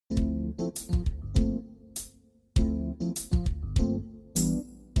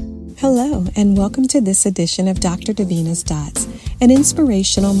Hello, and welcome to this edition of Dr. Davina's Dots, an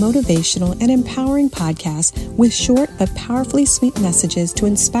inspirational, motivational, and empowering podcast with short but powerfully sweet messages to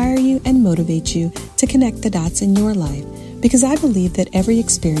inspire you and motivate you to connect the dots in your life. Because I believe that every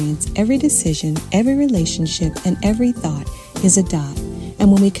experience, every decision, every relationship, and every thought is a dot.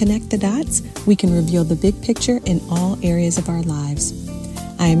 And when we connect the dots, we can reveal the big picture in all areas of our lives.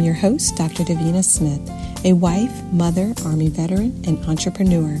 I am your host, Dr. Davina Smith, a wife, mother, Army veteran, and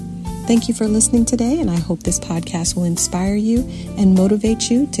entrepreneur. Thank you for listening today, and I hope this podcast will inspire you and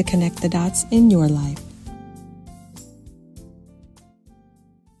motivate you to connect the dots in your life.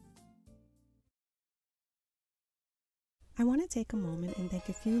 I want to take a moment and thank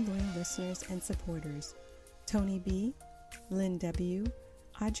a few loyal listeners and supporters: Tony B., Lynn W.,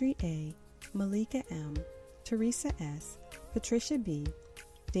 Audrey A., Malika M., Teresa S., Patricia B.,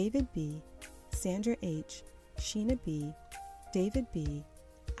 David B., Sandra H., Sheena B., David B.,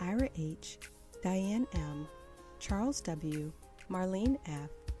 Ira H., Diane M., Charles W., Marlene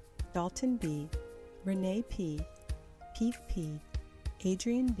F., Dalton B., Renee P., Pete P.,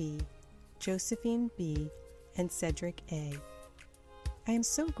 Adrian B., Josephine B., and Cedric A. I am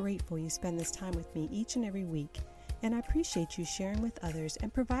so grateful you spend this time with me each and every week, and I appreciate you sharing with others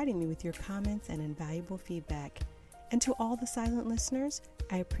and providing me with your comments and invaluable feedback. And to all the silent listeners,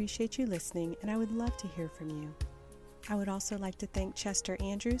 I appreciate you listening, and I would love to hear from you. I would also like to thank Chester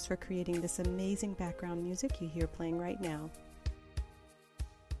Andrews for creating this amazing background music you hear playing right now.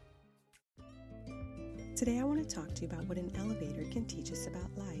 Today I want to talk to you about what an elevator can teach us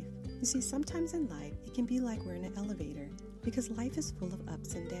about life. You see, sometimes in life, it can be like we're in an elevator because life is full of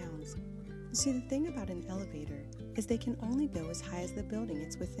ups and downs. You see, the thing about an elevator is they can only go as high as the building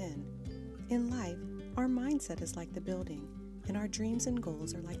it's within. In life, our mindset is like the building, and our dreams and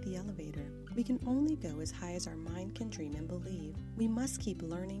goals are like the elevator. We can only go as high as our mind can dream and believe. We must keep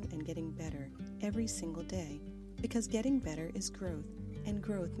learning and getting better every single day, because getting better is growth, and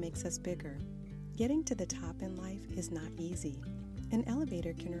growth makes us bigger. Getting to the top in life is not easy. An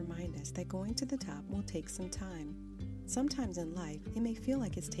elevator can remind us that going to the top will take some time. Sometimes in life, it may feel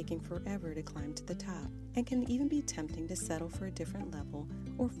like it's taking forever to climb to the top, and can even be tempting to settle for a different level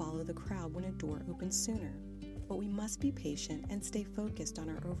or follow the crowd when a door opens sooner. But we must be patient and stay focused on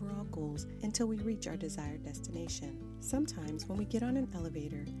our overall goals until we reach our desired destination. Sometimes when we get on an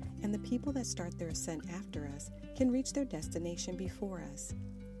elevator and the people that start their ascent after us can reach their destination before us.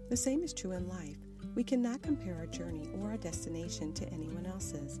 The same is true in life. We cannot compare our journey or our destination to anyone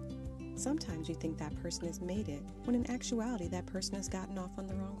else's. Sometimes you think that person has made it, when in actuality that person has gotten off on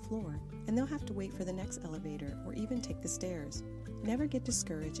the wrong floor, and they'll have to wait for the next elevator or even take the stairs. Never get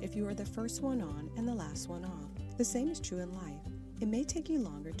discouraged if you are the first one on and the last one off. The same is true in life. It may take you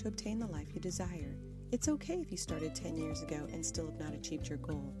longer to obtain the life you desire. It's okay if you started 10 years ago and still have not achieved your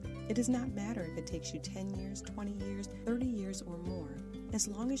goal. It does not matter if it takes you 10 years, 20 years, 30 years, or more, as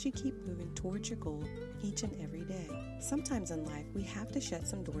long as you keep moving towards your goal each and every day. Sometimes in life, we have to shut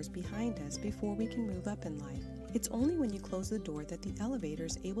some doors behind us before we can move up in life. It's only when you close the door that the elevator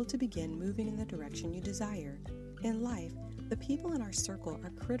is able to begin moving in the direction you desire. In life, the people in our circle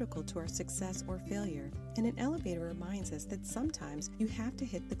are critical to our success or failure, and an elevator reminds us that sometimes you have to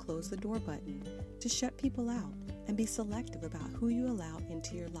hit the close the door button to shut people out and be selective about who you allow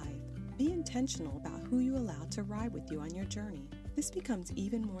into your life. Be intentional about who you allow to ride with you on your journey. This becomes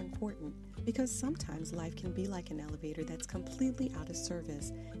even more important because sometimes life can be like an elevator that's completely out of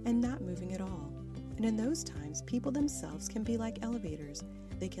service and not moving at all. And in those times, people themselves can be like elevators.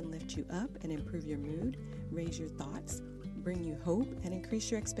 They can lift you up and improve your mood, raise your thoughts, bring you hope, and increase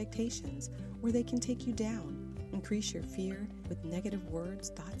your expectations, or they can take you down, increase your fear with negative words,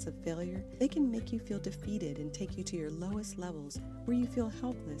 thoughts of failure. They can make you feel defeated and take you to your lowest levels where you feel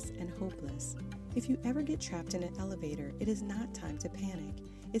helpless and hopeless. If you ever get trapped in an elevator, it is not time to panic.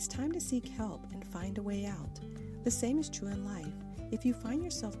 It's time to seek help and find a way out. The same is true in life. If you find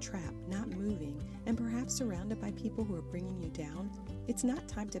yourself trapped, not moving, and perhaps surrounded by people who are bringing you down, it's not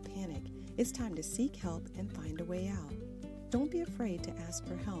time to panic. It's time to seek help and find a way out. Don't be afraid to ask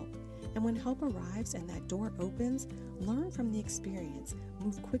for help. And when help arrives and that door opens, learn from the experience,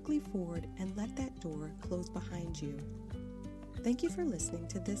 move quickly forward, and let that door close behind you. Thank you for listening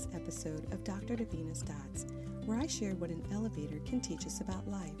to this episode of Dr. Davina's Dots, where I shared what an elevator can teach us about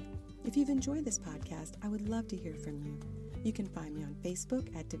life. If you've enjoyed this podcast, I would love to hear from you. You can find me on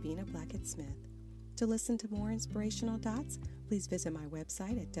Facebook at Davina Blackett Smith. To listen to more inspirational dots, please visit my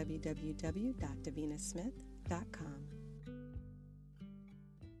website at www.davinasmith.com.